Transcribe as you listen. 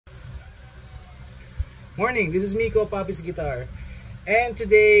Morning, this is Miko, Papi's Guitar. And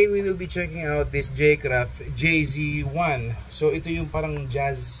today we will be checking out this jcraft JZ-1. So ito yung parang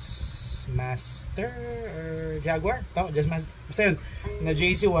Jazz Master or Jaguar? Jazz Master. Basta yun, na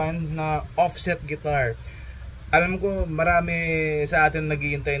JZ-1 na offset guitar. Alam ko marami sa atin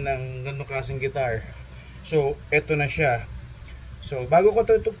naghihintay ng ganitong klaseng guitar. So ito na siya. So bago ko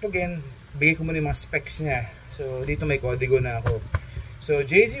ito tugtugin, bigay ko muna yung mga specs niya. So dito may kodigo na ako. So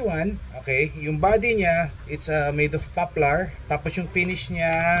JZ-1, okay, yung body niya, it's made of poplar. Tapos yung finish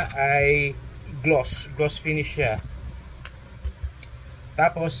niya ay gloss finish siya.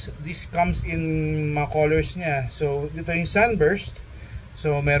 Tapos this comes in mga colors niya. So dito yung sunburst.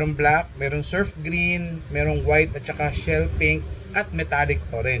 So merong black, merong surf green, merong white at saka shell pink at metallic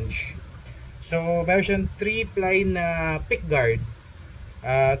orange. So meron siyang 3-ply na pickguard,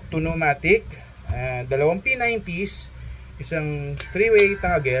 tunomatic, dalawang P90s, isang 3-way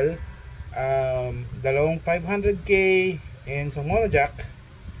toggle, dalawang 500K and isang mono jack.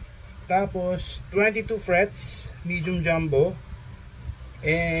 Tapos 22 frets, medium jumbo,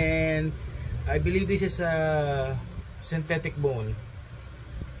 and I believe this is a synthetic bone.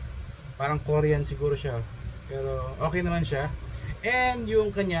 Parang Korean siguro siya, pero okay naman siya. And yung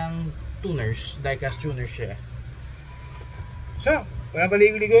kanyang tuners, die-cast tuners siya. So wala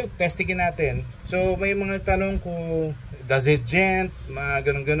baligo-ligo, testingin natin. So may mga tanong kung does it gent, mga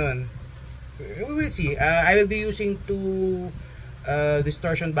ganun-ganun. We will see. I will be using two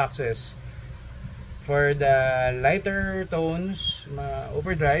distortion boxes. For the lighter tones, mga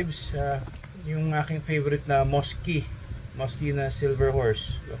overdrives, yung aking favorite na Mosky na Silver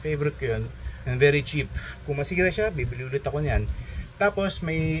Horse. Favorite ko yun. And very cheap. Kung masigla siya, bibili ulit ako niyan. Tapos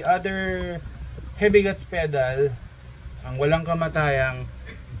may other heavy guts pedal, ang walang kamatayang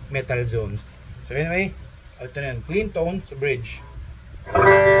Metal Zone. So anyway, ito na yun. Clean tone sa bridge.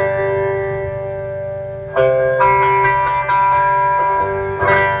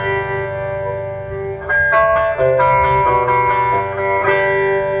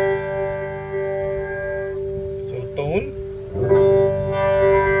 So tone,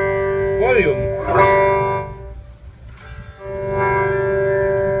 volume,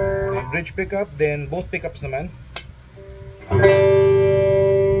 and bridge pickup, then both pickups naman.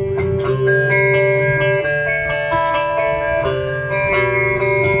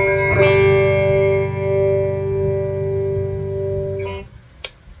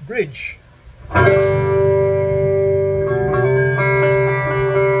 Bridge.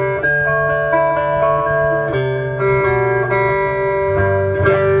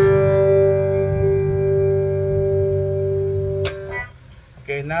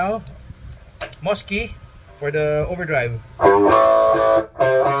 Okay, now Mosky for the overdrive.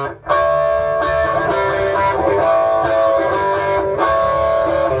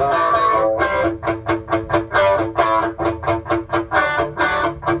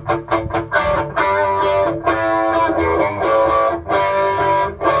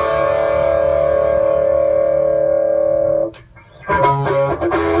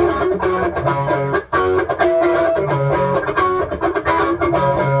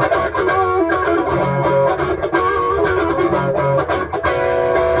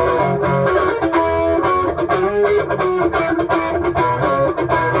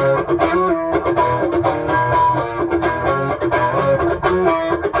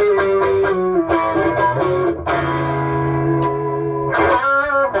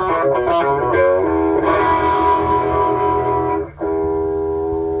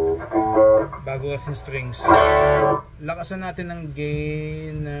 Bago kasi strings, lakasan natin ng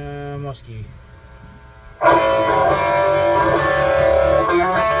gain na Mosky.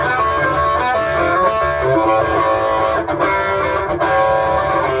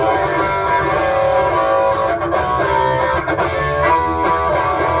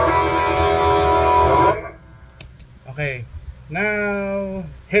 Okay, now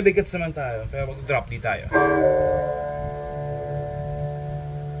heavy cuts naman tayo, pero mag-drop D tayo.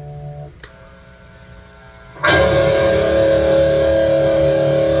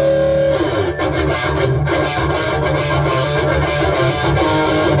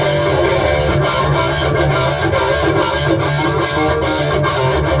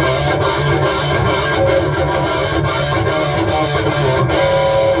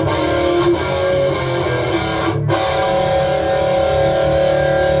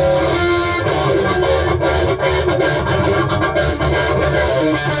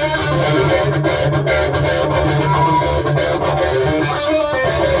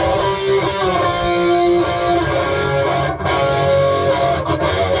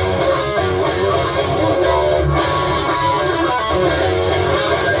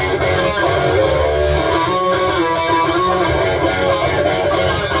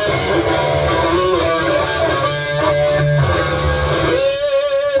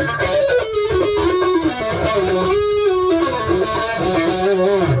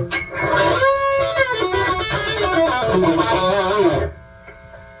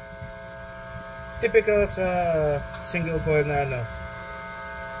 typical sa single coil na ano,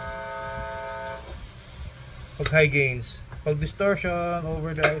 pag high gains, pag distortion,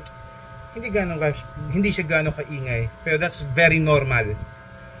 overdrive, hindi siya ganong kaingay, pero that's very normal.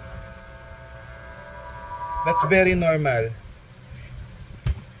 That's very normal.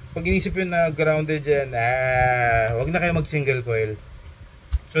 Pag inisip yun na grounded dyan, wag na kayo mag single coil.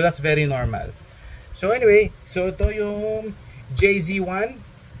 So that's very normal. So anyway, so ito yung JZ-1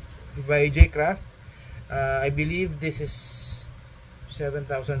 by jcraft. I believe this is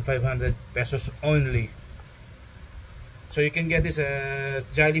 7,500 pesos only. So you can get this at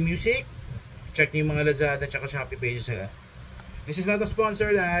Jolly Music. Check niyo yung mga Lazada at Shopee pages nila. This is not a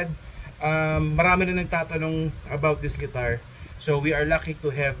sponsored ad. Marami na nagtatanong about this guitar. So we are lucky to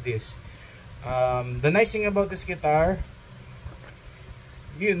have this. The nice thing about this guitar,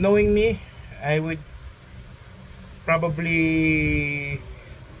 knowing me, I would probably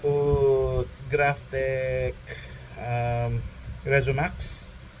put Graphtec Resomax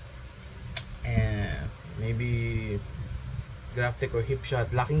and maybe Graphtec or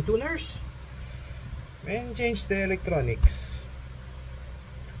Hipshot locking tuners and change the electronics.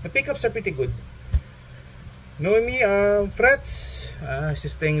 The pickups are pretty good. Knowing me, frets,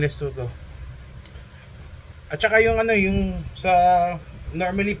 stainless to. At saka yung ano, yung sa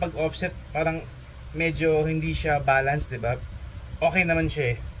normally pag offset parang medyo hindi siya balanced, 'di ba? Okay naman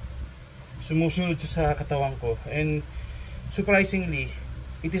siya eh. Sumusunod siya sa katawan ko, and surprisingly,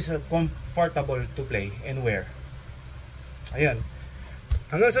 it is comfortable to play and wear. Ayun.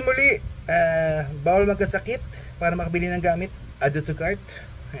 Hanggang sa muli, bawal magkasakit. Para makabili ng gamit, add to cart.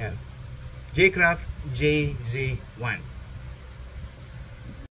 Ayan. jcraft JZ-1.